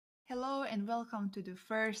Hello and welcome to the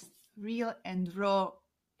first real and raw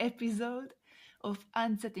episode of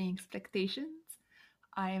Unsetting Expectations.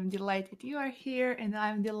 I am delighted you are here and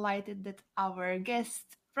I'm delighted that our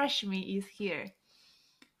guest Rashmi is here.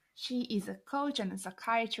 She is a coach and a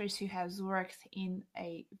psychiatrist who has worked in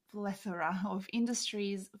a plethora of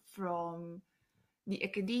industries from the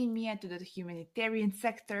academia to the humanitarian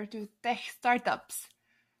sector to tech startups.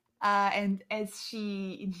 And as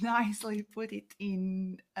she nicely put it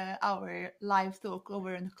in our live talk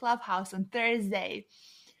over on Clubhouse on Thursday,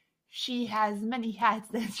 she has many hats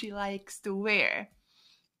that she likes to wear.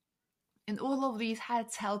 And all of these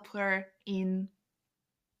hats help her in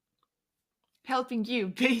helping you,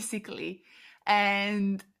 basically.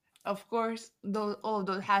 And of course, all of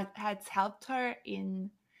those hats helped her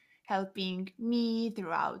in helping me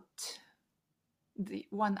throughout the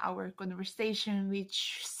 1 hour conversation,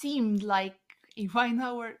 which seemed like a 1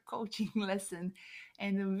 hour coaching lesson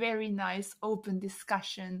and a very nice open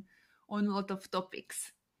discussion on a lot of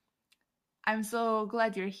topics. I'm so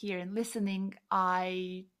glad you're here and listening.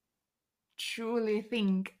 I truly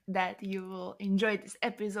think that you will enjoy this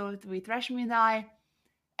episode with Rashmi and I.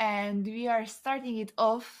 And we are starting it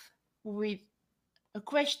off with a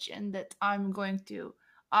question that I'm going to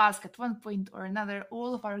ask at one point or another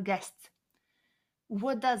all of our guests.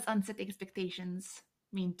 What does unset expectations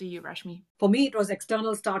mean to you, Rashmi? For me, it was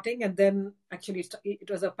external starting, and then actually it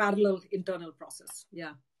was a parallel internal process.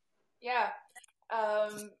 Yeah.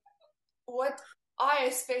 What I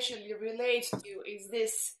especially relate to is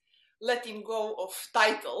this letting go of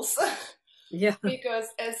titles. Yeah. Because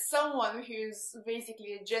as someone who's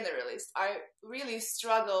basically a generalist, I really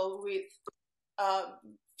struggle with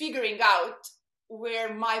figuring out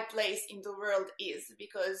where my place in the world is,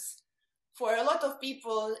 because for a lot of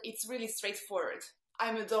people, it's really straightforward.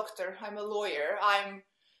 I'm a doctor, I'm a lawyer, I'm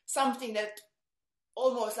something that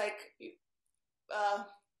almost like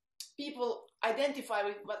people identify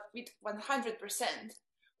with 100%,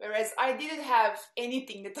 whereas I didn't have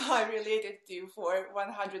anything that I related to for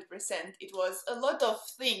 100%. It was a lot of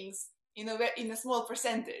things in a small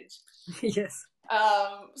percentage. Yes.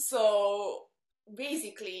 So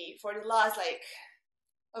basically, for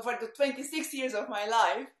the 26 years of my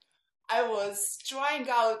life, I was trying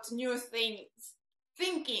out new things,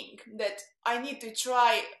 thinking that I need to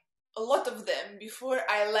try a lot of them before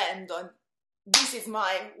I land on this is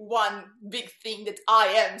my one big thing that I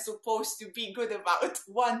am supposed to be good about,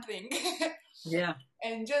 one thing. Yeah.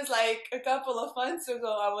 And just like a couple of months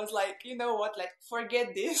ago, I was like, you know what, like,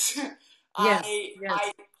 forget this. Yes.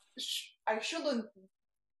 I shouldn't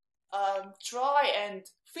try and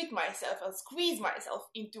fit myself and squeeze myself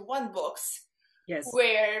into one box. Yes.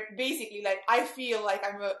 Where basically, like, I feel like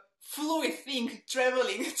I'm a fluid thing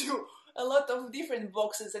traveling to a lot of different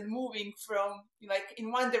boxes and moving from like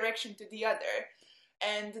in one direction to the other.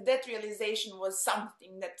 And that realization was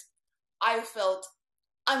something that I felt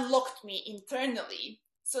unlocked me internally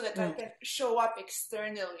so that I can show up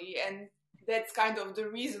externally. And that's kind of the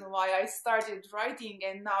reason why I started writing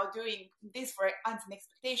and now doing this for Unset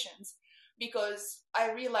Expectations, because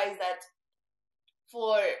I realized that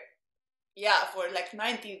for like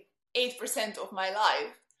 98% of my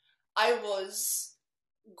life, I was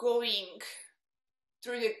going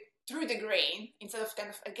through the grain instead of kind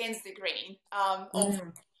of against the grain of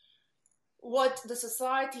what the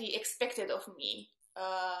society expected of me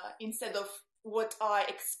instead of what I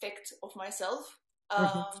expect of myself.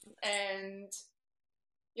 And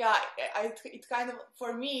yeah, it kind of,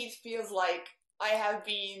 for me, it feels like I have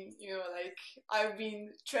been, I've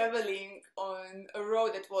been traveling on a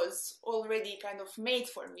road that was already kind of made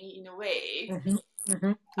for me in a way.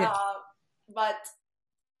 Yeah. But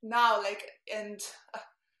now,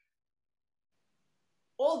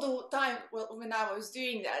 all the time when I was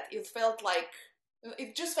doing that,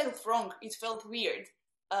 it just felt wrong. It felt weird.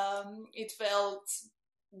 It felt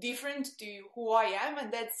different to who I am,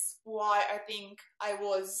 and that's why I think I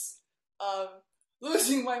was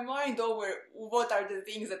losing my mind over what are the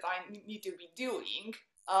things that I need to be doing,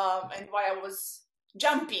 and why I was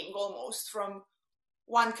jumping almost from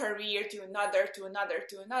one career to another,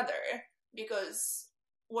 because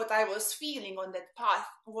what I was feeling on that path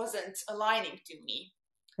wasn't aligning to me.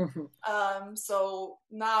 So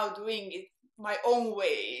now doing it my own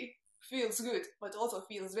way feels good, but also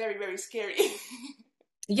feels very, very scary.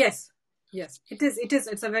 Yes. It is.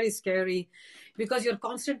 It's a very scary, because you're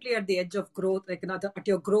constantly at the edge of growth, like at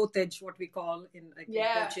your growth edge, what we call in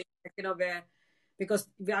coaching, where, because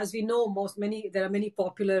as we know, there are many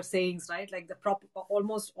popular sayings, right? Like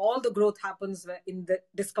almost all the growth happens in the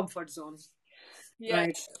discomfort zone. Yes.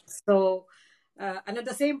 Right. So, and at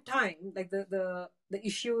the same time, like the the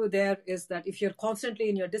issue there is that if you're constantly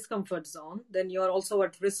in your discomfort zone, then you're also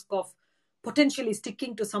at risk of potentially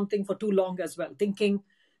sticking to something for too long as well, thinking,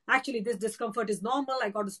 actually, this discomfort is normal, I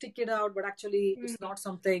got to stick it out, but actually it's not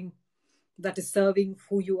something that is serving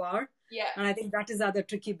who you are. Yeah. And I think that is the other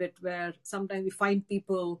tricky bit where sometimes we find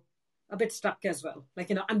people a bit stuck as well.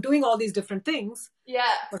 Like, I'm doing all these different things.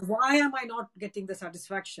 Yeah. But why am I not getting the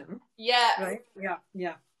satisfaction? Yeah. Right?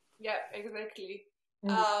 Yeah. Yeah, exactly.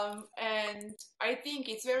 And I think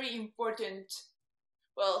it's very important.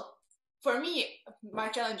 Well, for me, my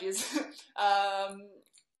challenge is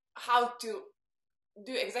how to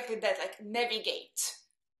do exactly that, like navigate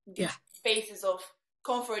the spaces of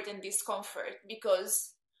comfort and discomfort,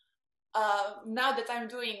 because now that I'm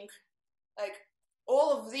doing like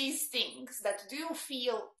all of these things that do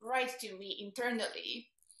feel right to me internally,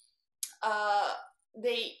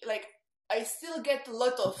 they like, I still get a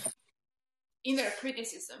lot of inner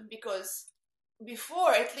criticism, because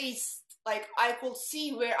before, at least, like I could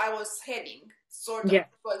see where I was heading, sort of,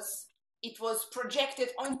 because it was projected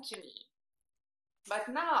onto me. But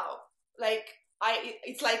now, like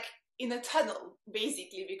it's like in a tunnel,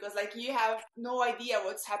 basically, because like you have no idea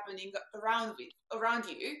what's happening around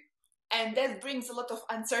you, and that brings a lot of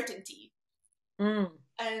uncertainty. And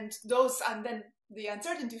then the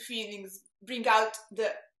uncertainty feelings bring out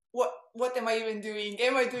the what am I even doing?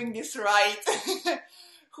 Am I doing this right?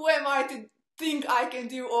 Who am I to think I can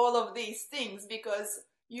do all of these things? Because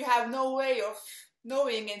you have no way of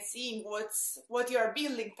knowing and seeing what you are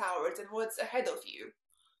building towards and what's ahead of you.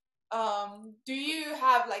 Do you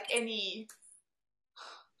have like any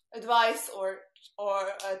advice or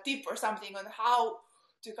a tip or something on how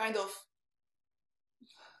to kind of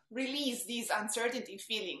release these uncertainty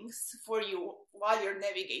feelings for you while you're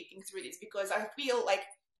navigating through this? Because I feel like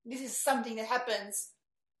this is something that happens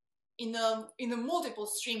in the multiple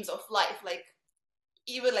streams of life. Like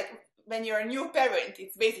even like when you're a new parent,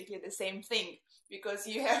 it's basically the same thing, because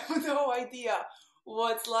you have no idea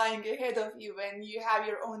what's lying ahead of you. When you have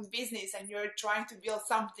your own business and you're trying to build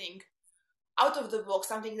something out of the box,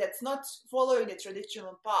 something that's not following the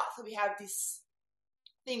traditional path, we have this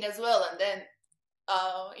thing as well. And then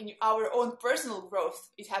in our own personal growth,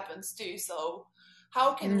 it happens too. So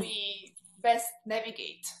how can we best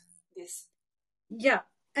navigate this? Yeah.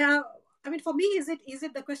 I mean, for me, is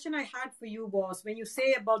it the question I had for you was, when you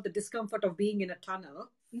say about the discomfort of being in a tunnel,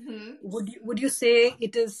 would you say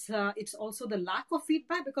it is it's also the lack of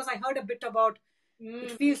feedback? Because I heard a bit about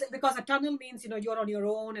it feels, because a tunnel means you're on your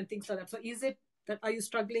own and things like that. So is it that, are you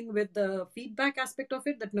struggling with the feedback aspect of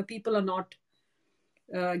it, that people are not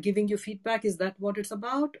giving you feedback? Is that what it's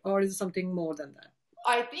about, or is it something more than that?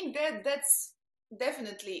 I think that's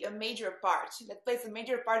definitely a major part. That plays a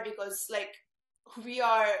major part, because like we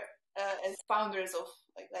are as founders of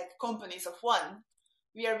like companies of one,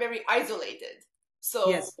 we are very isolated.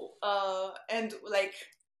 So and like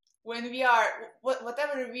when we are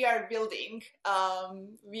whatever we are building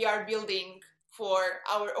for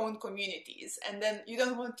our own communities, and then you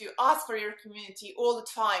don't want to ask for your community all the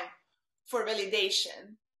time for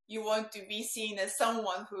validation. You want to be seen as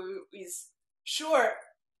someone who is sure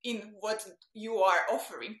in what you are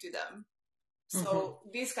offering to them. So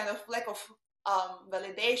this kind of lack of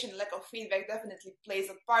validation, lack of feedback definitely plays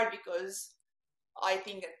a part, because I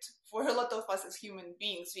think that for a lot of us as human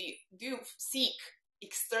beings, we do seek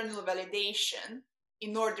external validation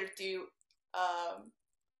in order to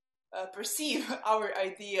perceive our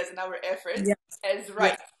ideas and our efforts as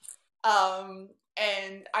right.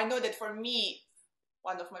 And I know that for me,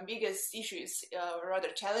 one of my biggest issues, rather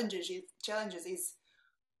challenges is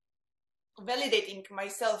validating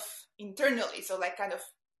myself internally. So like kind of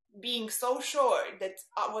being so sure that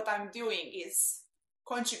what I'm doing is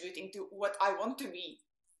contributing to what I want to be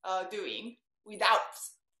doing, without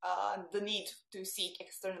the need to seek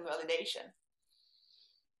external validation.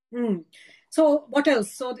 So what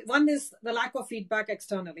else? So one is the lack of feedback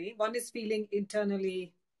externally. One is feeling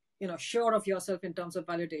internally, sure of yourself in terms of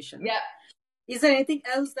validation. Yeah. Is there anything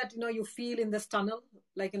else that, you feel in this tunnel?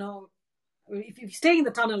 Like, if you stay in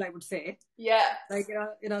the tunnel, I would say. Yeah. Like,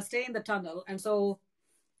 stay in the tunnel. And so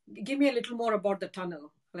give me a little more about the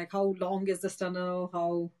tunnel. Like, how long is this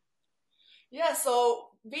tunnel? Yeah, so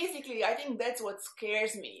basically, I think that's what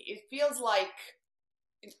scares me. It feels like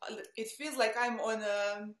I'm on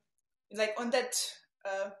that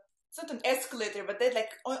it's not an escalator, but then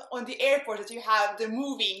like on the airport, that you have the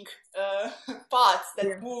moving parts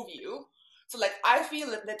that move you. So like I feel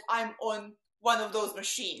that I'm on one of those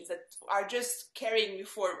machines that are just carrying me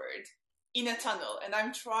forward in a tunnel, and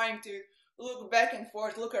I'm trying to look back and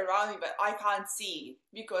forth, look around me, but I can't see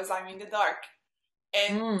because I'm in the dark.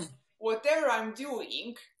 And whatever I'm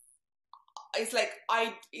doing, it's like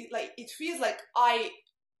it feels like I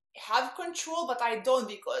have control, but I don't,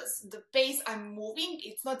 because the pace I'm moving,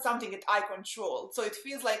 it's not something that I control. So it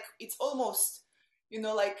feels like it's almost,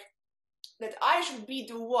 like that I should be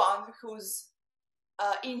the one who's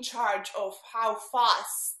in charge of how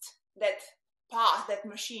fast that path, that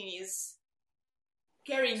machine is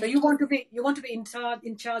carrying. So you want to be in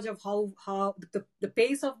charge of how the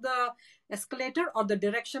pace of the escalator or the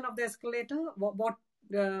direction of the escalator. What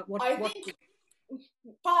I think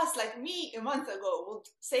past, like me a month ago, would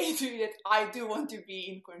say to you that I do want to be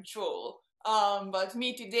in control. But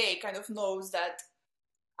me today kind of knows that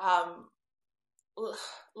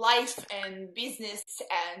life and business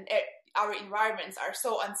and our environments are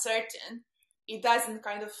so uncertain. It doesn't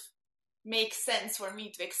kind of make sense for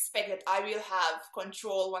me to expect that I will have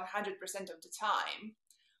control 100% of the time.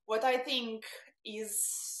 What I think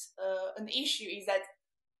is an issue is that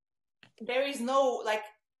there's no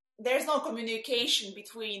communication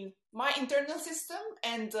between my internal system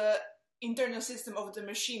and the internal system of the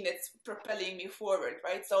machine that's propelling me forward,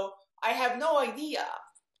 right? So I have no idea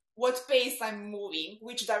what pace I'm moving,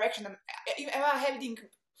 which direction am I heading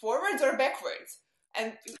forwards or backwards?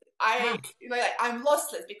 And I'm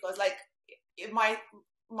lostless, because like my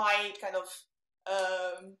kind of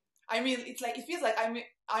it feels like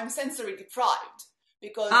I'm sensory deprived,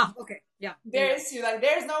 because there's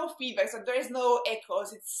there's no feedback, so there's no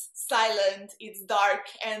echoes, it's silent, it's dark,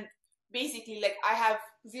 and basically like I have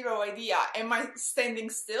zero idea, am I standing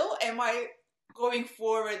still, am I going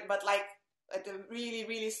forward but like at a really,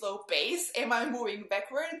 really slow pace, am I moving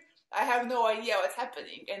backward? I have no idea what's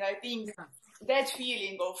happening. And I think that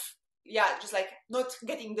feeling of just like not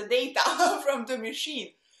getting the data from the machine,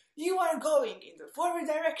 you are going in the forward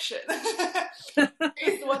direction,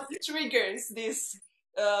 is what triggers this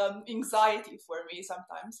anxiety for me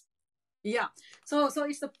sometimes. Yeah. So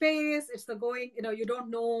it's the pace, it's the going, you don't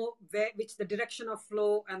know which the direction of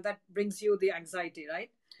flow, and that brings you the anxiety,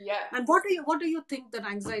 right? Yeah. And what do you think that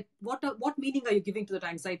anxiety, what meaning are you giving to that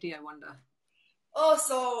anxiety, I wonder? Oh,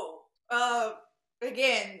 so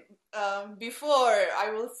again, before,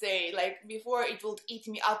 I will say, like, before it would eat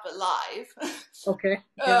me up alive. Okay.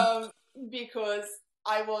 Yeah. Because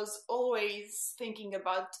I was always thinking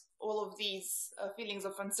about all of these feelings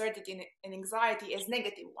of uncertainty and anxiety as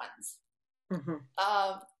negative ones. Mm-hmm.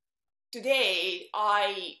 Today,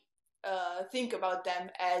 I think about them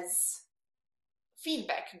as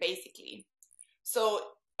feedback, basically. So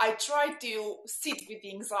I try to sit with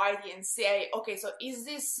the anxiety and say, okay, so is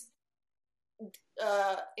this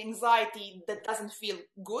anxiety that doesn't feel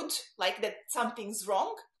good, like that something's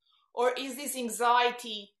wrong? Or is this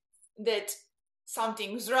anxiety that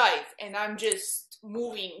something's right and I'm just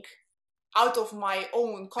moving out of my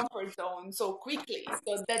own comfort zone so quickly?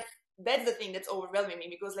 So that's the thing that's overwhelming me,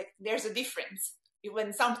 because like there's a difference.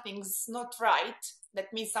 When something's not right,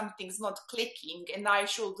 that means something's not clicking and I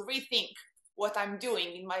should rethink what I'm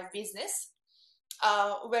doing in my business.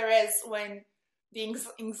 Whereas when the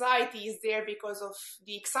anxiety is there because of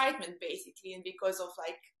the excitement, basically, and because of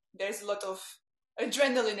like there's a lot of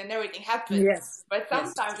adrenaline and everything happens. Yes. But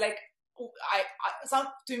sometimes, like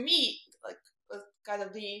to me, like kind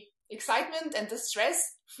of the excitement and the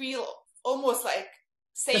stress feel almost like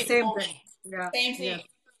same thing. Yeah. Same thing. Yeah.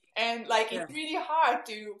 And like it's really hard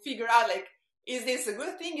to figure out, like, is this a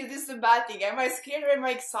good thing? Is this a bad thing? Am I scared or am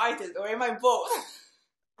I excited, or am I both?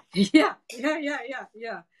 Yeah.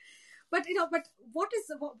 But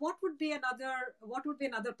what would be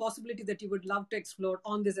another possibility that you would love to explore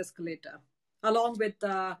on this escalator, along with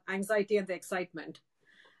the anxiety and the excitement,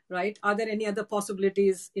 right? Are there any other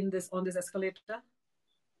possibilities on this escalator?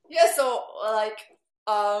 Yeah, so like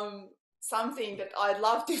something that I'd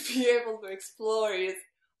love to be able to explore is,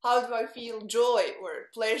 how do I feel joy or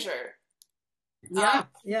pleasure? Yeah.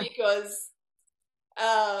 Because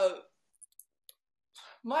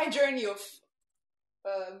my journey of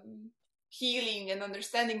healing and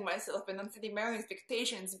understanding myself and understanding my own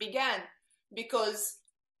expectations began because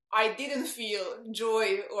I didn't feel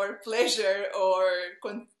joy or pleasure or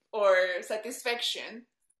satisfaction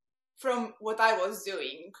from what I was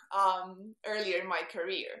doing earlier in my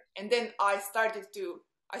career. And then I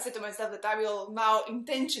said to myself that I will now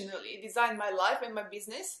intentionally design my life and my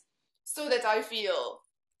business so that I feel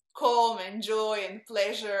calm and joy and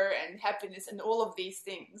pleasure and happiness and all of these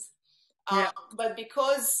things. But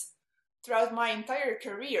because throughout my entire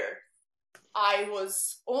career, I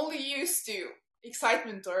was only used to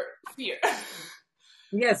excitement or fear.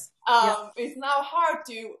 Yes. It's now hard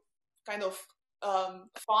to kind of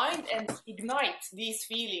find and ignite these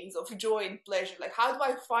feelings of joy and pleasure? Like, how do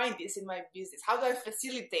I find this in my business? How do I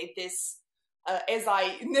facilitate this as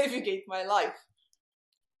I navigate my life?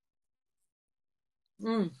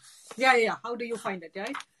 Yeah. How do you find it,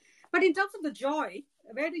 right? But in terms of the joy,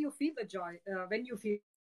 where do you feel the joy when you feel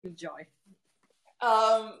joy?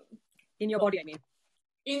 In your body, I mean.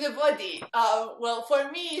 In the body. Well,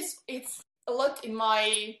 for me, it's a lot in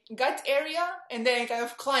my gut area, and then it kind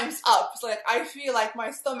of climbs up. So like I feel like my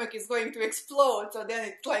stomach is going to explode. So then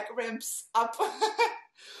it like ramps up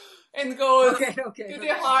and goes to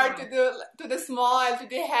the heart, to the smile, to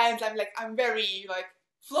the hands. I'm very like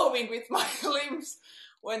flowing with my limbs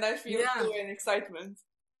when I feel joy and excitement.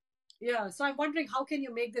 Yeah, so I'm wondering how can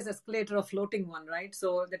you make this escalator a floating one, right?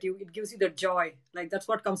 So that it gives you the joy. Like that's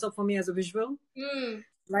what comes up for me as a visual.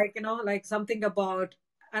 Like like something about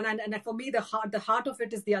and for me the heart of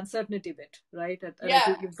it is the uncertainty bit, right?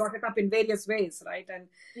 You've got it up in various ways, right?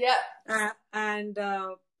 And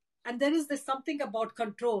there is this something about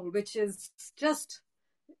control, which is just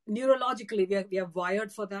neurologically we are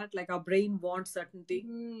wired for that. Like our brain wants certainty.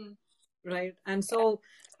 Right. And so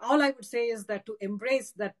all I would say is that to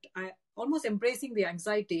embrace that, almost embracing the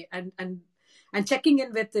anxiety and checking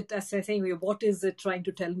in with it as saying, what is it trying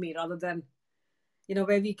to tell me, rather than,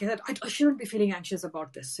 where we get, I shouldn't be feeling anxious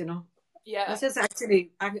about this, That's just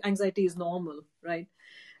actually anxiety is normal. Right.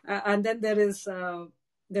 And then there is a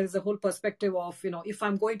whole perspective of, if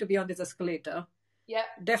I'm going to be on this escalator,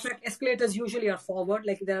 definite escalators usually are forward.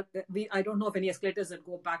 Like I don't know of any escalators that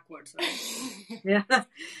go backwards. Right? Yeah.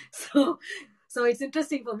 So it's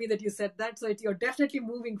interesting for me that you said that. So you're definitely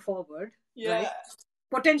moving forward. Yeah. Right?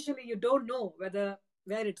 Potentially, you don't know where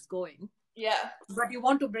it's going. Yeah. But you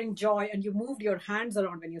want to bring joy, and you moved your hands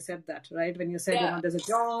around when you said that, right? When you said, there's a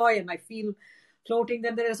joy, and I feel floating.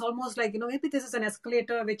 Then there is almost like, maybe this is an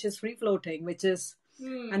escalator which is free floating, which is.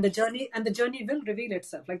 And the journey will reveal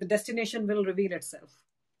itself. Like the destination will reveal itself,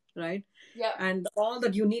 right? Yeah. And all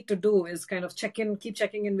that you need to do is kind of keep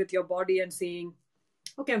checking in with your body and seeing,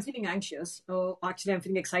 okay, I'm feeling anxious. Oh, actually, I'm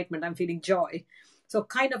feeling excitement. I'm feeling joy. So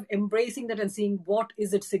kind of embracing that and seeing what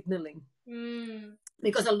is it signaling.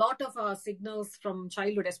 Because a lot of our signals from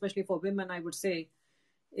childhood, especially for women, I would say,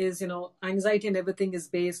 is, anxiety and everything is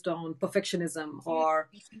based on perfectionism, or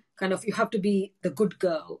kind of you have to be the good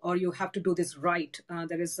girl, or you have to do this right.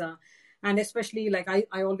 And especially like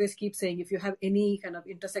I always keep saying, if you have any kind of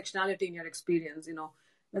intersectionality in your experience,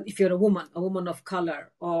 if you're a woman of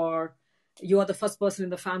color, or you are the first person in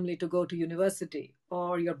the family to go to university,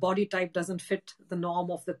 or your body type doesn't fit the norm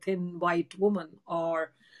of the thin white woman,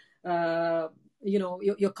 or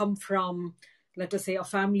you come from, let us say, a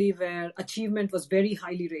family where achievement was very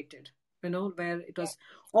highly rated, where it was,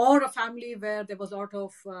 or a family where there was a lot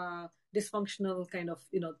of dysfunctional kind of,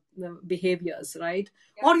 behaviors, right?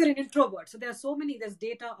 Yeah. Or you're an introvert. So there's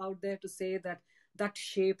data out there to say that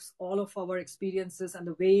shapes all of our experiences and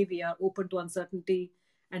the way we are open to uncertainty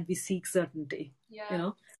and we seek certainty.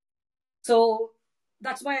 Yeah. So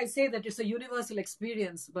that's why I say that it's a universal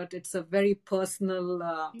experience, but it's a very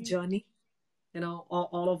personal journey.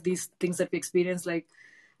 All of these things that we experience, and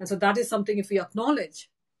so that is something, if we acknowledge,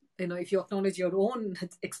 if you acknowledge your own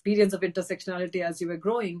experience of intersectionality as you were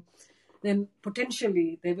growing, then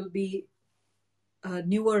potentially there will be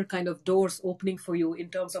newer kind of doors opening for you in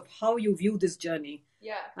terms of how you view this journey.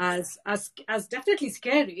 Yeah. As definitely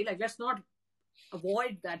scary. Like, let's not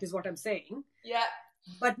avoid that, is what I'm saying. Yeah.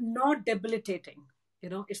 But not debilitating.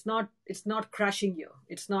 It's not crashing you.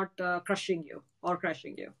 It's not crushing you or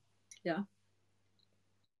crashing you. Yeah.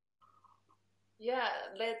 Yeah,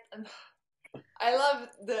 I love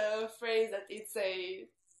the phrase that it's a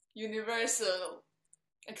universal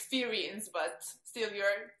experience, but still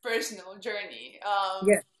your personal journey.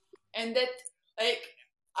 And that, like,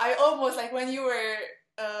 I almost, like, when you were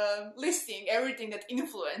listing everything that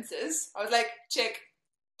influences, I was like, check.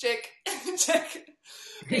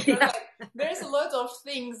 Because like, there's a lot of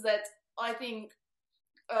things that I think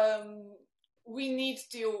we need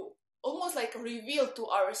to almost like reveal to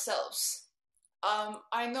ourselves.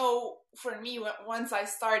 I know for me, once I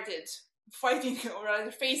started fighting or rather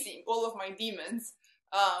facing all of my demons,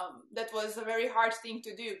 that was a very hard thing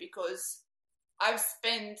to do, because I've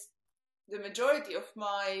spent the majority of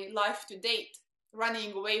my life to date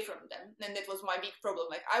running away from them, and that was my big problem.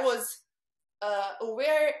 Like, I was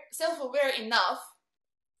self-aware enough,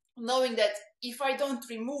 knowing that if I don't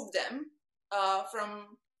remove them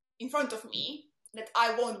from in front of me, that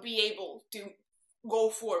I won't be able to go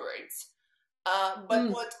forwards.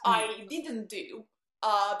 But what I didn't do,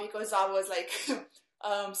 because I was like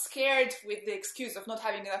scared with the excuse of not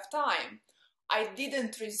having enough time, I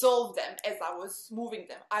didn't resolve them as I was moving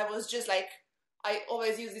them. I was just like, I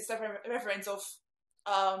always use this reference of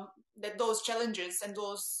that those challenges and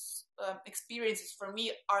those experiences for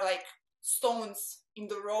me are like stones in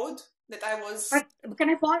the road that I was. But can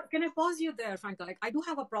I pause you there, Franca? Like, I do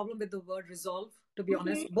have a problem with the word resolve, to be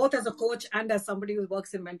honest, both as a coach and as somebody who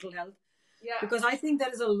works in mental health. Yeah. Because I think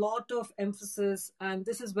there is a lot of emphasis, and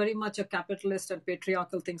this is very much a capitalist and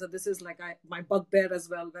patriarchal thing. So this is like my bugbear as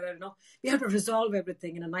well, where we have to resolve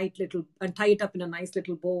everything in a nice little and tie it up in a nice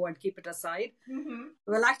little bow and keep it aside.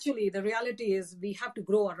 Well, actually, the reality is we have to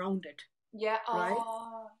grow around it. Yeah.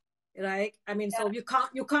 Right. I mean, so you can't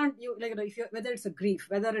if whether it's a grief,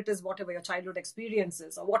 whether it is whatever your childhood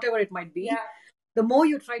experiences or whatever it might be, the more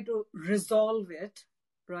you try to resolve it,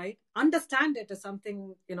 right, understand it as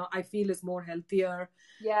something I feel is more healthier.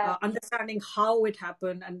 Understanding how it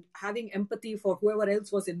happened and having empathy for whoever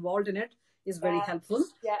else was involved in it is very helpful.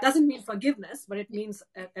 Doesn't mean forgiveness, but it means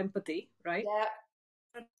empathy, right?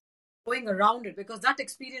 Going around it, because that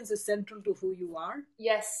experience is central to who you are.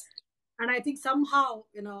 Yes. And I think somehow,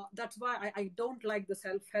 that's why I don't like the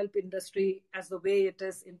self-help industry as the way it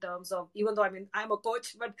is, in terms of, even though I'm a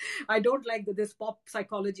coach, but I don't like this pop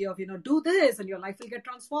psychology of, do this and your life will get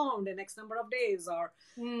transformed in X number of days, or,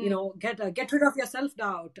 get rid of your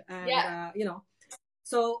self-doubt. And,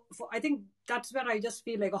 so I think that's where I just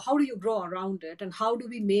feel like, how do you grow around it? And how do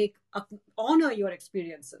we honor your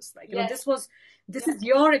experiences? Like, this is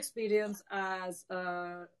your experience as,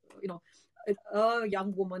 a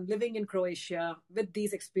young woman living in Croatia with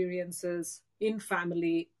these experiences in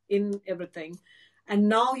family, in everything. And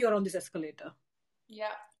now you're on this escalator.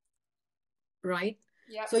 Yeah. Right?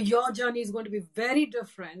 Yeah. So your journey is going to be very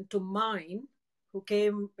different to mine, who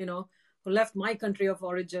came, who left my country of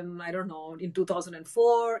origin, I don't know, in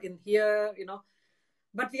 2004, in here,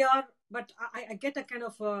 but I get a kind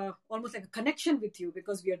of almost like a connection with you,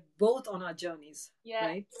 because we are both on our journeys.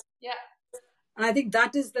 Right? Yeah. And I think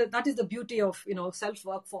that is the beauty of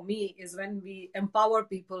self-work for me, is when we empower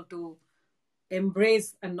people to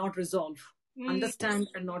embrace and not resolve, understand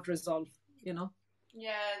and not resolve. Yeah,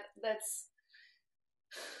 that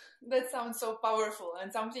sounds so powerful.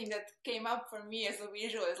 And something that came up for me as a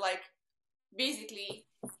visual is like, basically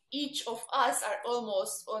each of us are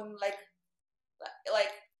almost on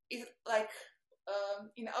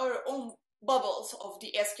in our own bubbles of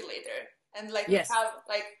the escalator, and we have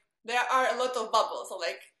there are a lot of bubbles. So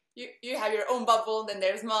you have your own bubble, then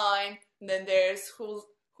there's mine, and then there's who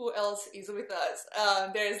else is with us.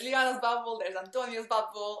 There's Liana's bubble, there's Antonio's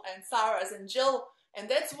bubble, and Sarah's and Jill, and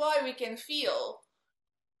that's why we can feel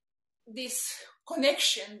this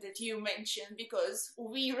connection that you mentioned, because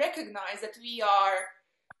we recognize that we are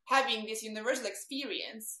having this universal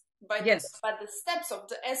experience, but the steps of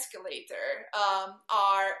the escalator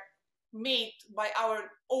are made by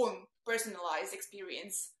our own personalized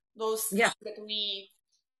experience. Those that we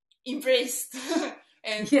embraced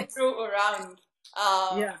and threw around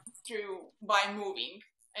through by moving.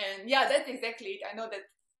 And that's exactly it. I know that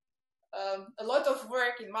a lot of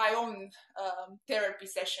work in my own therapy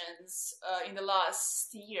sessions in the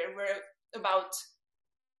last year were about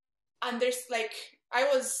I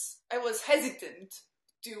was hesitant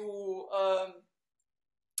to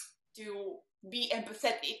be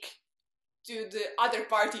empathetic to the other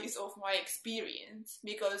parties of my experience,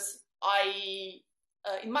 because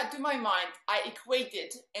to my mind, I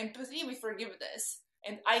equated empathy with forgiveness,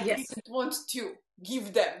 and I didn't want to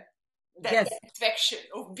give them that satisfaction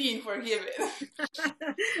of being forgiven.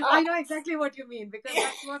 I know exactly what you mean, because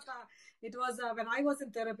that's what it was when I was in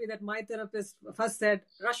therapy, that my therapist first said,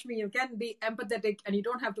 Rashmi, you can be empathetic and you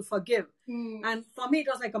don't have to forgive. And for me, it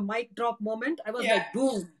was like a mic drop moment. I was like,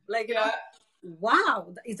 boom,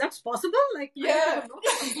 wow, is that possible? I didn't even know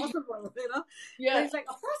that was possible, But it's like,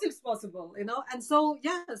 of course it's possible, And so,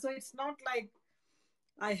 so it's not like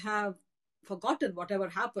I have forgotten whatever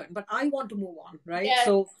happened, but I want to move on, right?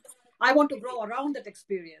 So I want to grow around that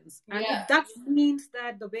experience. And if that means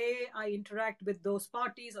that the way I interact with those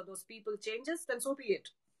parties or those people changes, then so be it.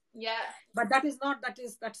 But that's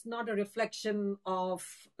not a reflection of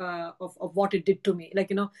what it did to me.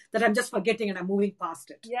 That I'm just forgetting and I'm moving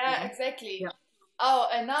past it. Exactly. Oh,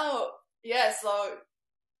 and now,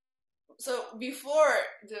 so before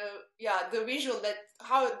the visual, that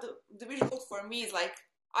how the visual looked for me is like,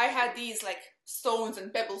 I had these stones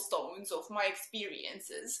and pebble stones of my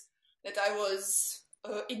experiences that I was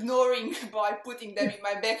ignoring by putting them in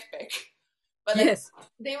my backpack, but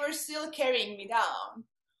they were still carrying me down.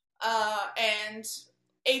 And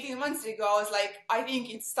 18 months ago, I was like, I think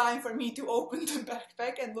it's time for me to open the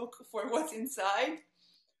backpack and look for what's inside.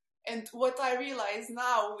 And what I realize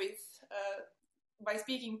now with by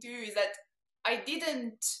speaking to you is that I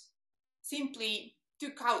didn't simply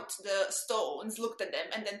took out the stones, looked at them,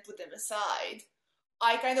 and then put them aside.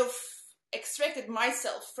 I kind of extracted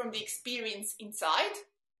myself from the experience inside,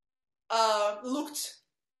 looked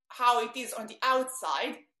how it is on the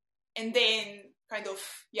outside, and then kind of,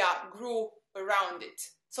 grew around it.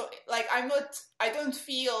 So like I don't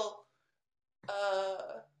feel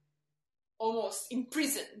almost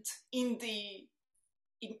imprisoned in the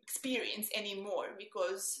experience anymore,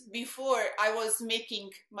 because before I was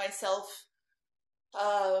making myself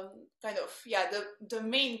the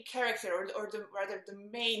main character, or the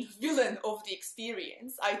main villain of the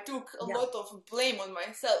experience. I took a lot of blame on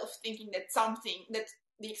myself, thinking that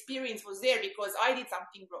the experience was there because I did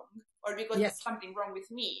something wrong, or because there's something wrong with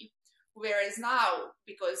me. Whereas now,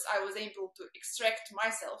 because I was able to extract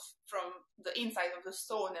myself from the inside of the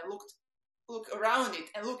stone and look around it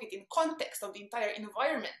and look it in context of the entire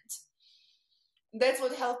environment, that's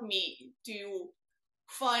what helped me to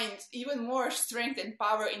find even more strength and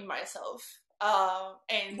power in myself.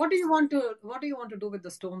 And what do you want to do with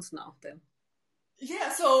the stones now then?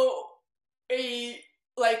 Yeah, so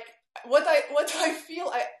like what I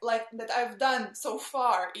feel like that I've done so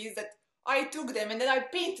far is that I took them and then I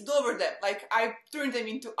painted over them, like I turned them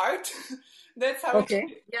into art. That's how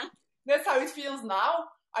that's how it feels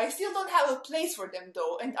now. I still don't have a place for them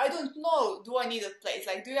though, and I don't know, do I need a place?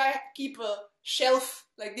 Like, do I keep a shelf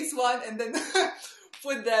like this one and then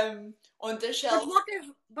put them on the shelf?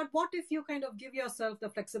 But what if you kind of give yourself the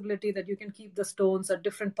flexibility that you can keep the stones at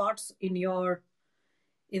different parts in your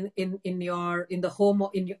home,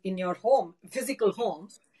 physical home?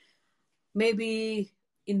 Maybe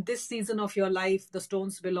in this season of your life, the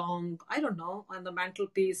stones belong, I don't know, on the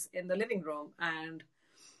mantelpiece in the living room, and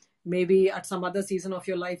maybe at some other season of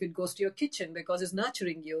your life, it goes to your kitchen because it's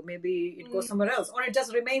nurturing you. Maybe it goes somewhere else, or it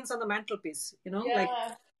just remains on the mantelpiece, like,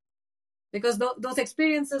 because those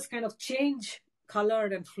experiences kind of change color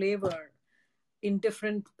and flavor in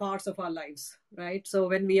different parts of our lives, right? So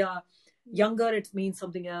when we are younger, it means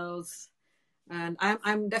something else. And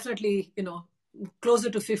I'm definitely, closer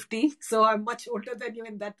to 50, so I'm much older than you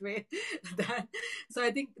in that way. So I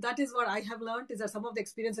think that is what I have learned, is that some of the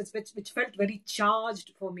experiences which felt very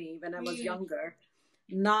charged for me when I was younger,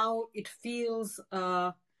 now it feels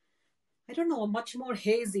I don't know, much more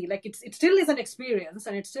hazy. Like it still is an experience,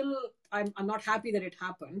 and it's still, I'm not happy that it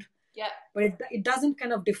happened. Yeah. But it doesn't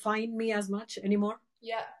kind of define me as much anymore.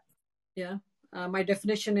 Yeah. Yeah. My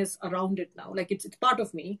definition is around it now. Like it's part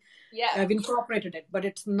of me. Yeah. I've incorporated it, but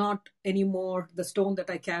it's not anymore the stone that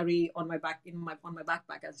I carry on my back, on my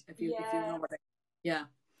backpack, as if you know what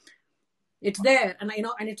it's there, and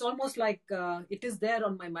and it's almost like it is there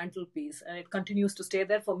on my mantelpiece, and it continues to stay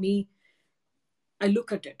there for me. I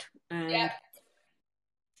look at it, and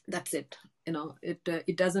that's it.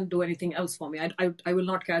 It doesn't do anything else for me. I will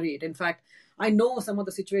not carry it. In fact, I know some of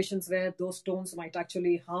the situations where those stones might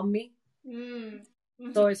actually harm me.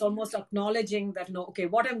 So it's almost acknowledging that, okay,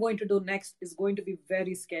 what I'm going to do next is going to be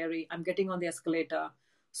very scary. I'm getting on the escalator.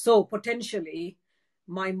 So potentially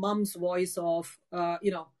my mom's voice of,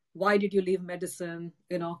 why did you leave medicine?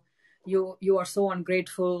 You are so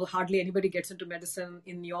ungrateful. Hardly anybody gets into medicine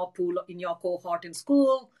in your pool, in your cohort in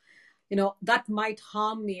school. That might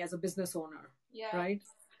harm me as a business owner. Yeah. Right.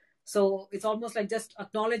 So it's almost like just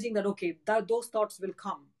acknowledging that, okay, those thoughts will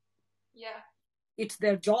come. Yeah. It's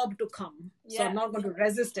their job to come. So I'm not going to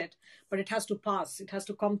resist it, but it has to pass. It has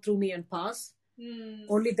to come through me and pass.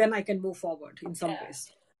 Only then I can move forward in some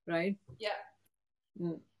ways. Right. Yeah.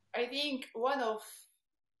 I think one of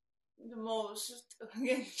the most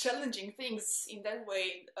challenging things in that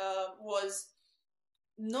way was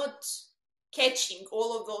not catching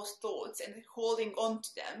all of those thoughts and holding on to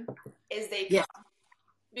them as they come.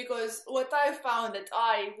 Because what I found that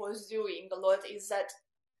I was doing a lot is that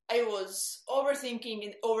I was overthinking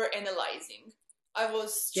and overanalyzing. I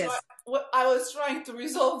was trying to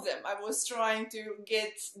resolve them. I was trying to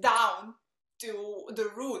get down to the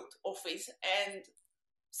root of it. And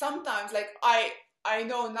sometimes, like, I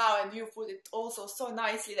know now, and you put it also so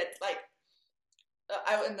nicely, that like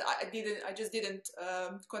I just didn't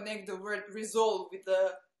connect the word resolve with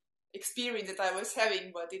the experience that I was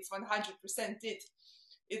having, but it's 100% it.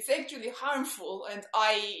 It's actually harmful, and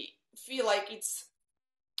I feel like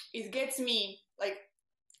it gets me, like,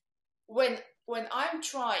 when I'm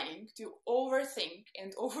trying to overthink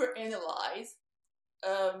and overanalyze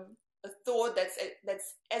a thought that's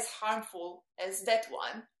as harmful as that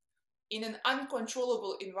one in an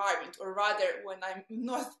uncontrollable environment, or rather when I'm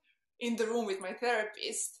not in the room with my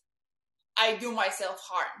therapist, I do myself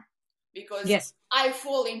harm, because I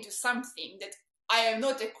fall into something that I am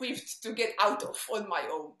not equipped to get out of on my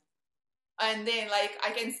own. And then like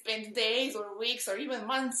I can spend days or weeks or even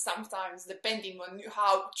months sometimes, depending on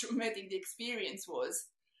how traumatic the experience was,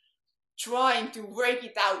 trying to work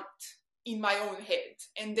it out in my own head,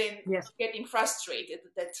 and then getting frustrated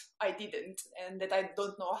that I didn't and that I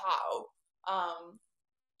don't know how.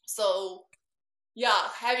 So yeah,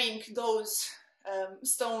 having those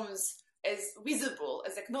stones as visible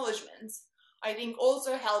as acknowledgements, I think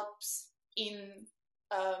also helps in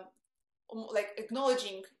like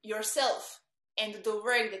acknowledging yourself and the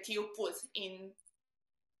work that you put in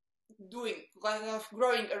doing, kind of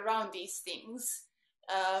growing around these things,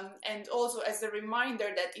 and also as a reminder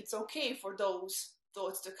that it's okay for those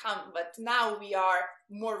thoughts to come, but now we are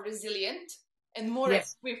more resilient and more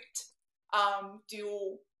equipped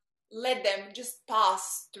to let them just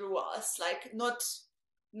pass through us, like not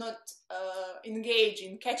engage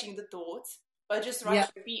in catching the thoughts, but just rather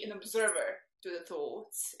be an observer to the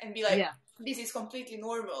thoughts and be like, this is completely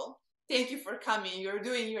normal. Thank you for coming. You're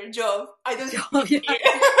doing your job. I don't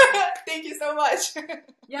Thank you so much.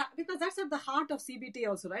 Yeah, because that's at the heart of CBT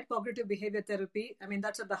also, right? Cognitive behavior therapy. I mean,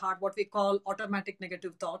 that's at the heart, what we call automatic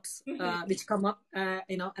negative thoughts, which come up,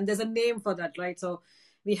 and there's a name for that, right? So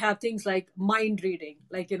we have things like mind reading.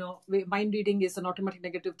 Like, mind reading is an automatic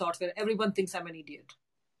negative thoughts where everyone thinks I'm an idiot,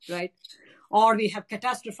 right? Or we have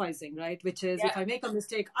catastrophizing, right? Which is, if I make a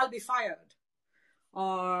mistake, I'll be fired.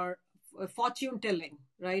 Or fortune telling,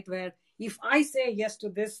 right? Where if I say yes to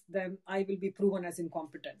this, then I will be proven as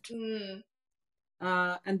incompetent.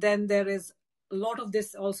 And then there is a lot of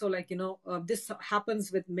this also, like, this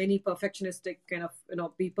happens with many perfectionistic kind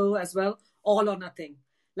of, people as well. All or nothing.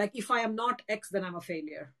 Like, if I am not X, then I'm a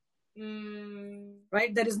failure.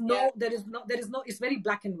 Right? There is no, it's very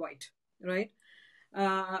black and white, right?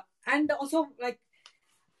 And also, like,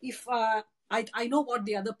 if I know what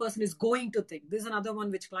the other person is going to think. This is another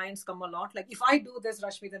one which clients come a lot. Like, if I do this,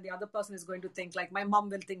 Rashmi, then the other person is going to think, like, my mom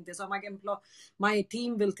will think this, or my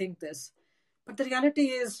team will think this. But the reality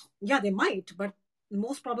is, they might, but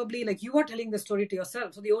most probably, like, you are telling the story to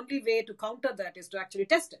yourself. So the only way to counter that is to actually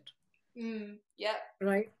test it.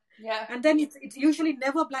 Right? Yeah. And then it's usually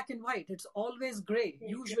never black and white. It's always gray,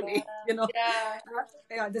 usually. There's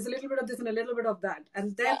a little bit of this and a little bit of that.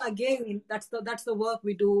 And then again, that's the work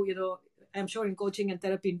we do, I'm sure in coaching and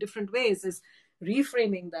therapy in different ways, is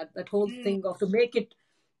reframing that whole thing of to make it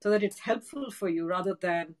so that it's helpful for you rather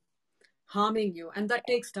than harming you. And that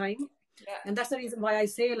takes time. And that's the reason why I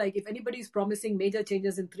say, like, if anybody's promising major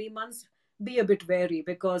changes in 3 months, be a bit wary,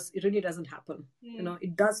 because it really doesn't happen.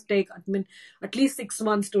 It does take, at least 6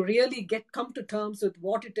 months to really come to terms with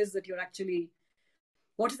what it is that you're actually,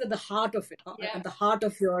 what is at the heart of it, at the heart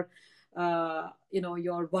of your,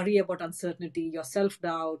 your worry about uncertainty, your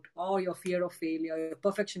self-doubt, or your fear of failure, your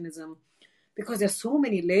perfectionism, because there's so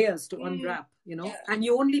many layers to unwrap, and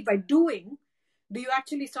you only by doing do you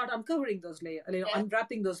actually start uncovering those layers,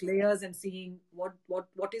 unwrapping those layers and seeing what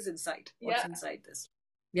is inside, what's inside this.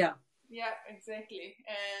 Yeah, exactly.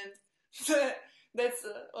 And that's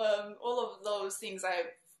all of those things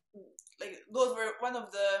those were one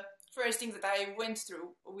of the first things that I went through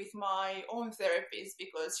with my own therapist,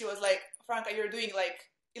 because she was like, Franca, you're doing like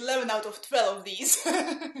 11 out of 12 of these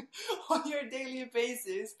on your daily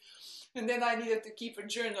basis. And then I needed to keep a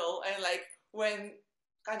journal and, like, when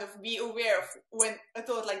kind of be aware of when a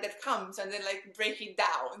thought like that comes, and then, like, break it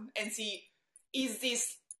down and see, is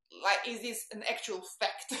this an actual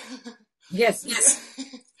fact? Yes.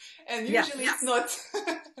 And usually it's not.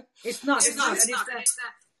 It's not.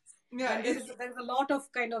 There's a lot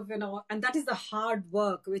of kind of, and that is the hard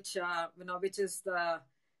work, which which is the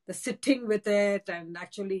sitting with it and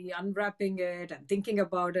actually unwrapping it and thinking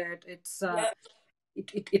about it. It's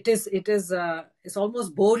it's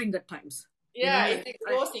almost boring at times. It's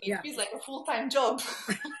exhausting. It feels like a full-time job.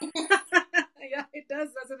 Yeah, it does,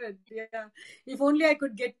 doesn't it? Yeah. If only I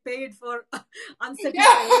could get paid for unsetting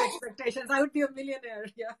my own expectations, I would be a millionaire.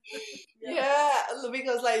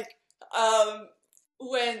 Because, like,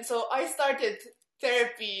 so I started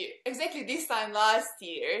therapy exactly this time last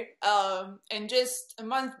year, and just a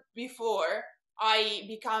month before I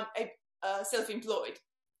became self-employed.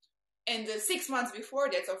 And 6 months before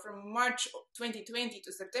that, so from March 2020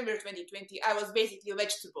 to September 2020, I was basically a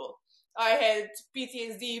vegetable. I had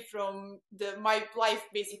PTSD from my life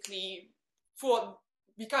basically for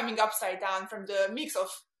becoming upside down, from the mix of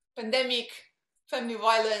pandemic, family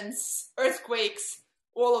violence, earthquakes,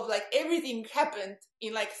 all of, like, everything happened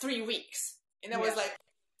in like 3 weeks. And I was like,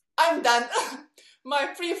 I'm done.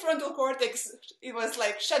 My prefrontal cortex, it was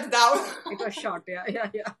like shut down. It was shot, yeah.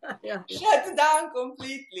 Shut down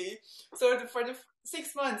completely. So for the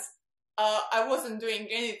 6 months, I wasn't doing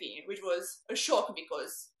anything, which was a shock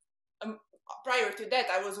because prior to that,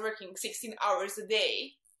 I was working 16 hours a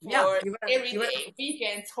day for every day,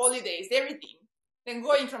 weekends, holidays, everything. Then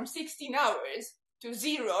going from 16 hours to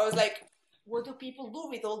 0, I was like, what do people do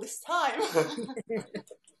with all this time?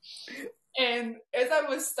 And as I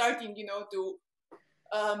was starting, to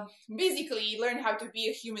basically learn how to be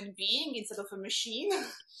a human being instead of a machine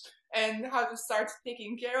and how to start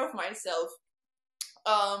taking care of myself,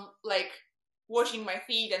 like washing my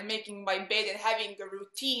feet and making my bed and having a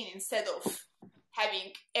routine instead of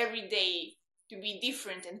having every day to be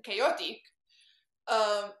different and chaotic,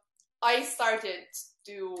 I started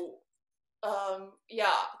to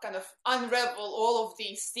kind of unravel all of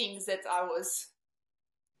these things that I was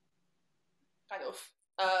kind of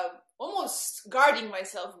almost guarding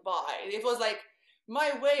myself by. It was like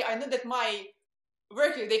my way. I know that my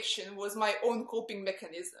work addiction was my own coping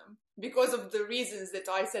mechanism because of the reasons that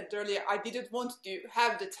I said earlier. I didn't want to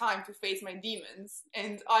have the time to face my demons,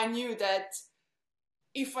 and I knew that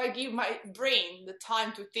if I give my brain the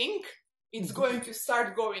time to think, it's going to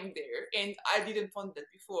start going there, and I didn't want that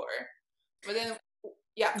before. But then,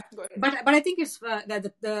 yeah, go ahead. But I think it's that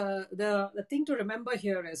the thing to remember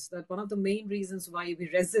here is that one of the main reasons why we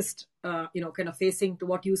resist, kind of facing to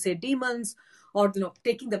what you say demons, or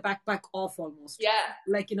taking the backpack off almost. Yeah.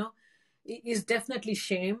 Like is definitely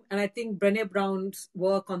shame, and I think Brené Brown's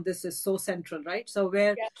work on this is so central, right? So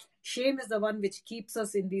where shame is the one which keeps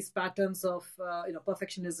us in these patterns of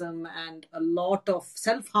perfectionism and a lot of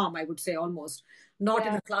self-harm, I would say, almost not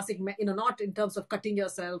in a classic, not in terms of cutting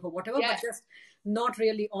yourself or whatever, but just not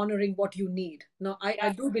really honoring what you need. Now,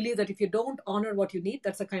 I do believe that if you don't honor what you need,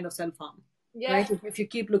 that's a kind of self-harm. Yeah. Right? If you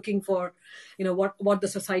keep looking for, what the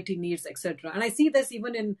society needs, etc. And I see this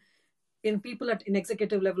even in people in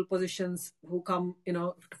executive level positions who come,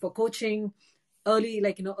 for coaching,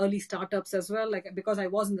 early startups as well. Like, because I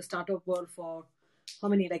was in the startup world for how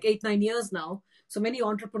many, like 8-9 years now. So many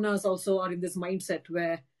entrepreneurs also are in this mindset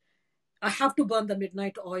where I have to burn the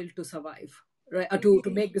midnight oil to survive, right? To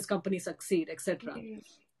make this company succeed, etc.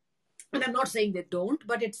 And I'm not saying they don't,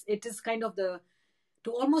 but it is kind of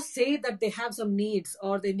to almost say that they have some needs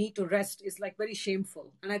or they need to rest is like very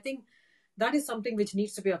shameful. And I think that is something which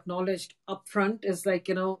needs to be acknowledged upfront, is like,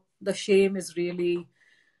 the shame is really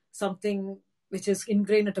something which is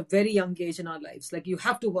ingrained at a very young age in our lives. Like, you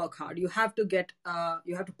have to work hard, you have to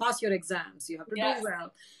pass your exams, you have to do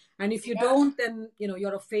well. And if you don't, then,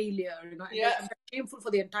 you're a failure, and that's shameful for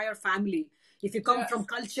the entire family. If you come from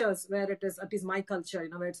cultures where it is my culture,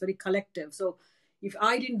 where it's very collective. So if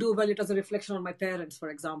I didn't do well, it was a reflection on my parents, for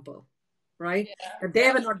example, right? That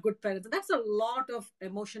they were not good parents. And that's a lot of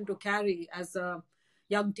emotion to carry as a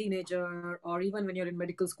young teenager, or even when you're in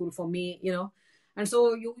medical school, for me, And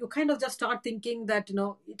so you kind of just start thinking that,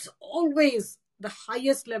 it's always the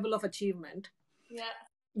highest level of achievement. Yeah.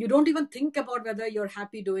 You don't even think about whether you're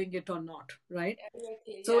happy doing it or not, right?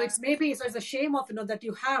 Exactly, so it's a shame of, that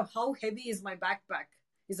you have, how heavy is my backpack,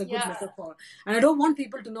 is a good metaphor. And I don't want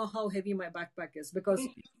people to know how heavy my backpack is, because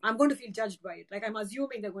I'm going to feel judged by it. Like, I'm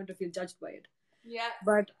assuming they're going to feel judged by it. Yeah.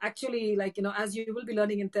 But actually, like, as you will be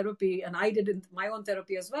learning in therapy, and I did in my own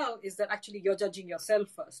therapy as well, is that actually you're judging yourself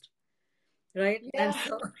first, right? Yeah.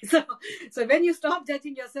 And so when you stop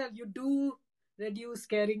judging yourself, you do reduce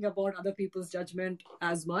caring about other people's judgment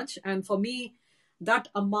as much. And for me, the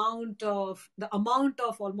amount of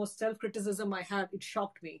almost self-criticism I had, it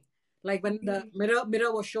shocked me. Like, when the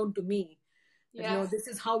mirror was shown to me, that, this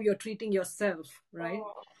is how you're treating yourself, right?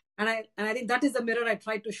 And I think that is the mirror I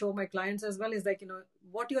try to show my clients as well, is like,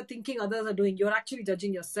 what you're thinking others are doing, you're actually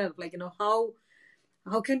judging yourself. Like, how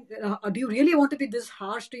can, do you really want to be this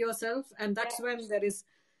harsh to yourself? And that's when there is,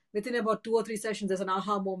 within about 2 or 3 sessions, there's an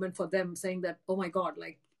aha moment for them, saying that, oh my God,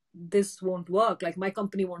 like, this won't work. Like, my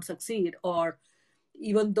company won't succeed. Or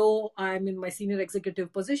even though I'm in my senior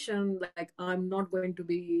executive position, like, I'm not going to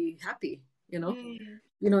be happy,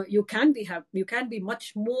 you can be happy. You can be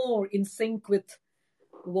much more in sync with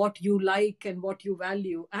what you like and what you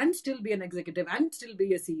value, and still be an executive and still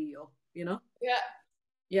be a CEO,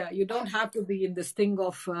 Yeah, you don't have to be in this thing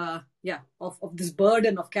of this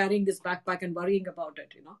burden of carrying this backpack and worrying about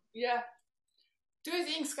it, Yeah. 2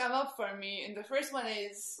 things come up for me. And the first one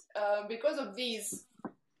is, because of these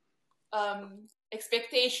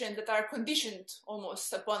expectations that are conditioned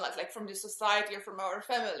almost upon us, like from the society or from our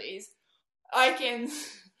families, I can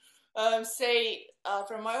say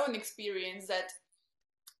from my own experience that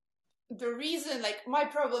the reason, like, my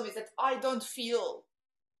problem is that I don't feel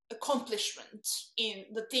accomplishment in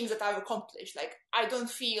the things that I've accomplished. Like, I don't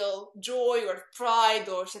feel joy or pride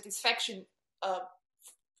or satisfaction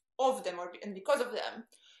of them, and because of them.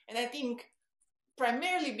 And I think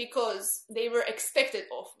primarily because they were expected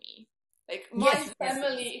of me. Like my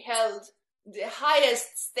family held the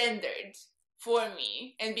highest standard for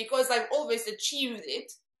me, and because I've always achieved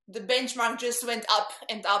it, the benchmark just went up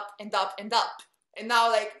and up and up and up. And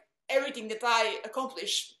now, like, everything that I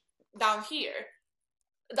accomplish down here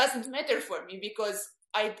doesn't matter for me because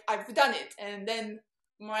I've done it. And then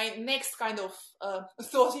my next kind of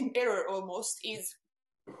thought in error almost is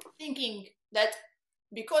thinking that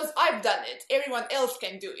because I've done it, everyone else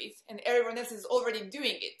can do it, and everyone else is already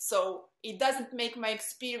doing it. So it doesn't make my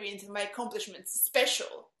experience and my accomplishments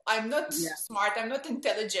special. I'm not smart, I'm not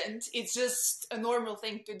intelligent, it's just a normal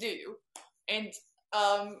thing to do. And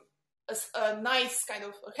a nice kind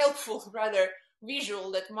of helpful, rather,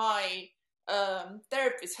 visual that my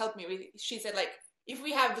therapist helped me with, she said, like, if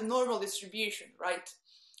we have the normal distribution, right?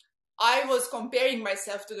 I was comparing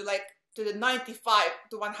myself to the 95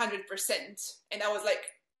 to 100%. And I was like,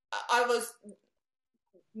 I was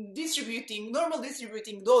normal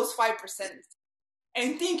distributing those 5%.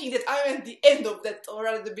 And thinking that I'm at the end of that, or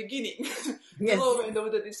at the beginning, the low end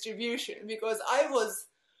of the distribution, because I was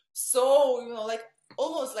so, like,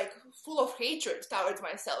 almost like full of hatred towards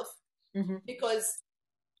myself, because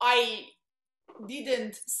I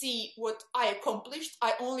didn't see what I accomplished.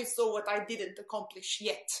 I only saw what I didn't accomplish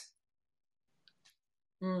yet.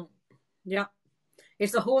 Yeah,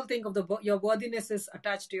 it's the whole thing of your worthiness is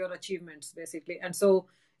attached to your achievements, basically, and so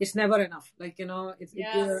it's never enough. Like,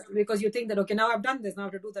 because you think that, okay, now I've done this, now I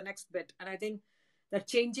have to do the next bit. And I think that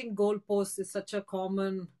changing goalposts is such a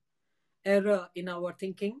common error in our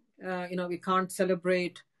thinking. We can't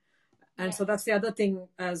celebrate, and so that's the other thing.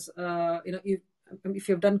 As if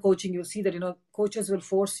you've done coaching, you'll see that coaches will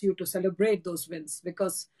force you to celebrate those wins,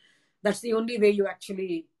 because that's the only way you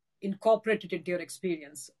actually incorporate it into your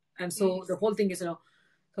experience. And so the whole thing is, so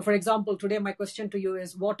for example, today my question to you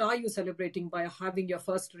is, what are you celebrating by having your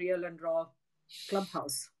first real and raw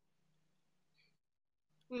clubhouse?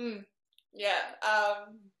 Good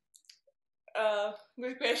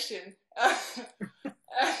question.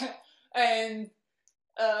 And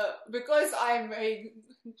because I'm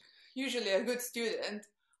usually a good student,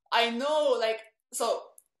 I know, like, so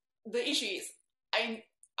the issue is I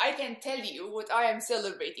can tell you what I am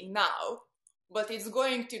celebrating now, but it's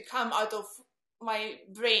going to come out of my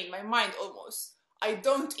brain, my mind almost. I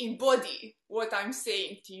don't embody what I'm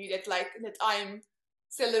saying to you, that I'm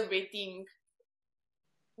celebrating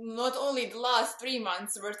not only the last 3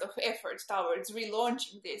 months worth of effort towards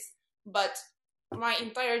relaunching this, but my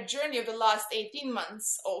entire journey of the last 18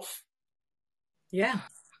 months of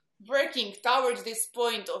working towards this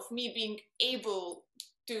point of me being able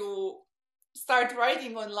to start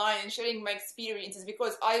writing online and sharing my experiences,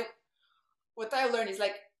 because what I learned is,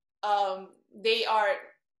 like, they are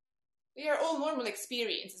all normal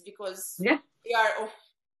experiences, because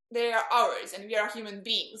they are ours, and we are human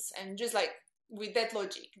beings, and just like with that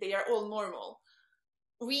logic, they are all normal.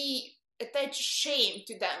 We attach shame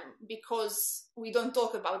to them because we don't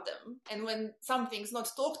talk about them, and when something's not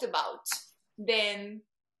talked about, then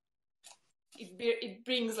it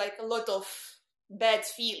brings, like, a lot of bad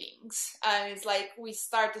feelings, and it's like we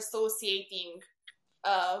start associating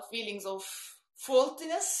feelings of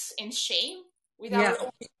faultiness and shame with our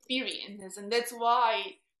own experiences. And that's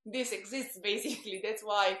why this exists, basically. That's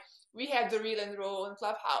why we have the Real and Raw on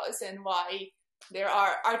Clubhouse, and why there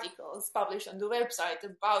are articles published on the website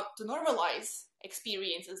about to normalize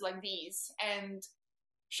experiences like these and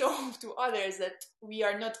show to others that we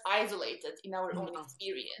are not isolated in our own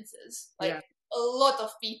experiences. Like, a lot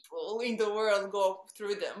of people in the world go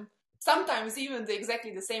through them. Sometimes even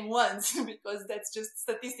exactly the same ones, because that's just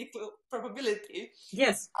statistical probability.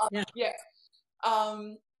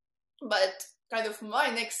 But kind of my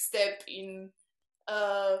next step in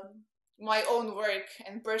my own work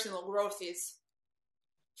and personal growth is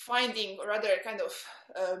finding, or rather kind of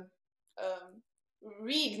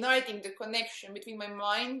reigniting the connection between my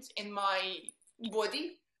mind and my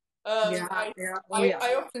body.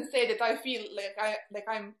 I often say that I feel like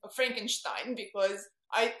I'm a Frankenstein, because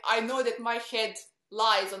I know that my head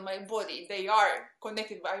lies on my body. They are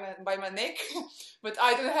connected by my neck, but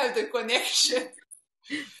I don't have the connection.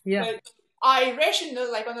 But on a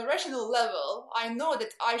rational level, I know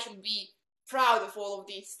that I should be proud of all of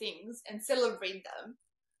these things and celebrate them.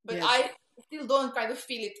 But I still don't kind of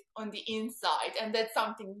feel it on the inside, and that's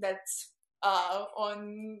something that's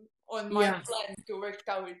on my plan to work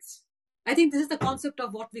towards. I think this is the concept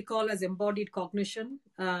of what we call as embodied cognition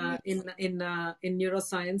in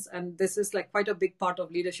neuroscience, and this is like quite a big part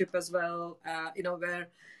of leadership as well. Where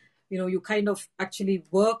you kind of actually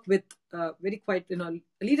work with very quite,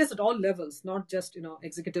 leaders at all levels, not just,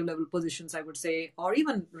 executive level positions, I would say, or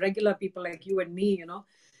even regular people like you and me,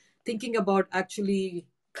 thinking about actually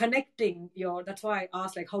connecting that's why I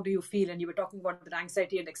asked, like, how do you feel? And you were talking about that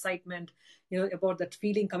anxiety and excitement, about that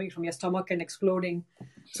feeling coming from your stomach and exploding.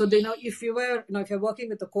 So, if you're working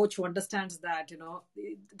with a coach who understands that,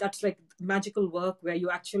 that's like magical work where you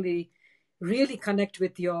actually really connect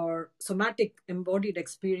with your somatic embodied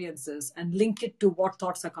experiences and link it to what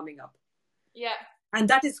thoughts are coming up. Yeah. And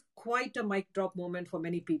that is quite a mic drop moment for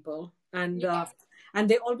many people. And and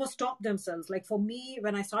they almost stop themselves. Like for me,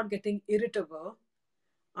 when I start getting irritable,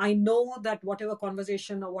 I know that whatever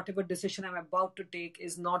conversation or whatever decision I'm about to take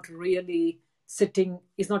is not really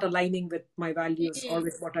is not aligning with my values or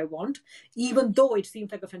with what I want, even though it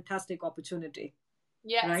seems like a fantastic opportunity.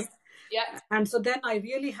 Yes. Right? Yeah. And so then I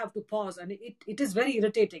really have to pause. And it is very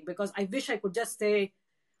irritating because I wish I could just say,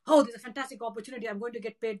 oh, there's a fantastic opportunity. I'm going to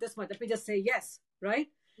get paid this much. Let me just say yes. Right?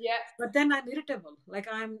 Yeah. But then I'm irritable. Like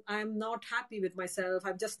I'm not happy with myself.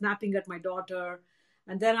 I'm just snapping at my daughter.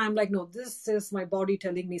 And then I'm like, no, this is my body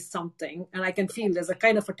telling me something. And I can feel there's a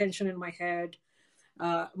kind of a tension in my head.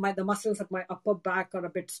 The muscles at my upper back are a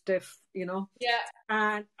bit stiff, Yeah.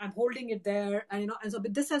 And I'm holding it there. And, and so,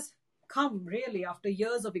 but this has come really after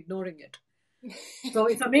years of ignoring it. So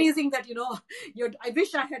it's amazing that, I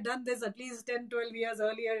wish I had done this at least 10, 12 years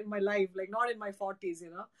earlier in my life, like not in my 40s,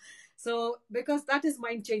 So because that is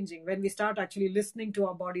mind changing when we start actually listening to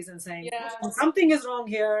our bodies and saying, something is wrong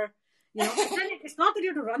here. Then it's not that you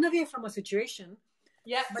have to run away from a situation.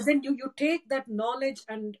 Yeah. But then you take that knowledge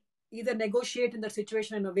and either negotiate in that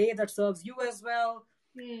situation in a way that serves you as well,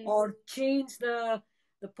 or change the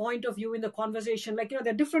point of view in the conversation. Like, there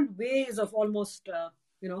are different ways of almost,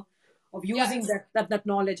 of using that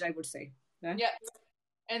knowledge, I would say. Yeah.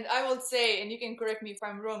 And I will say, and you can correct me if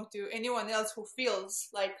I'm wrong, to anyone else who feels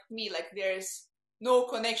like me, like there's no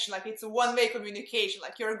connection, like it's a one-way communication,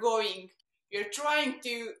 like you're trying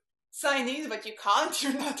to sign in, but you can't,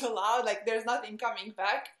 you're not allowed, like there's nothing coming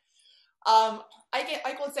back.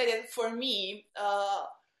 I could say that for me,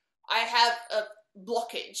 I have a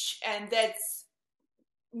blockage, and that's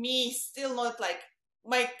me still not like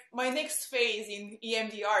my next phase in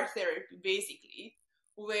EMDR therapy, basically,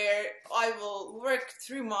 where I will work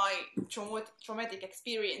through my traumatic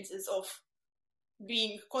experiences of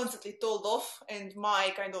being constantly told off, and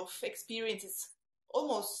my kind of experiences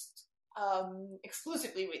almost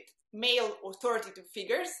exclusively with male authoritative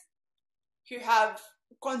figures who have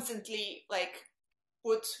constantly like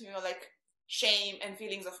put like shame and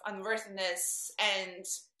feelings of unworthiness, and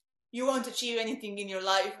you won't achieve anything in your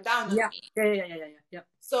life down on me. Yeah.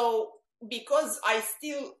 So because I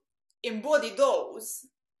still embody those,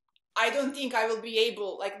 I don't think I will be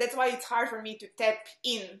able, like, that's why it's hard for me to tap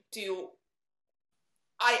into,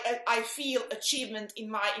 I feel achievement in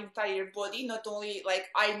my entire body, not only like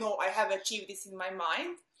I know I have achieved this in my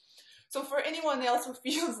mind. So for anyone else who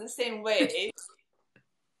feels the same way,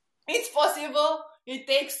 it's possible. It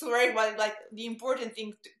takes work, but like the important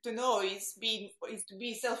thing to know is to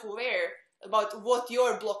be self-aware about what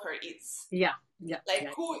your blocker is. Yeah.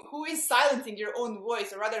 Like who is silencing your own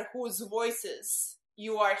voice, or rather whose voices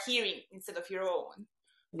you are hearing instead of your own.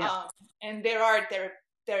 Yeah. And there are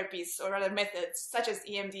therapies or other methods such as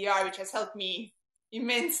EMDR, which has helped me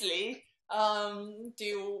immensely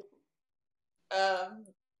to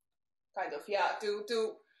kind of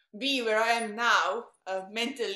to be where I am now mentally.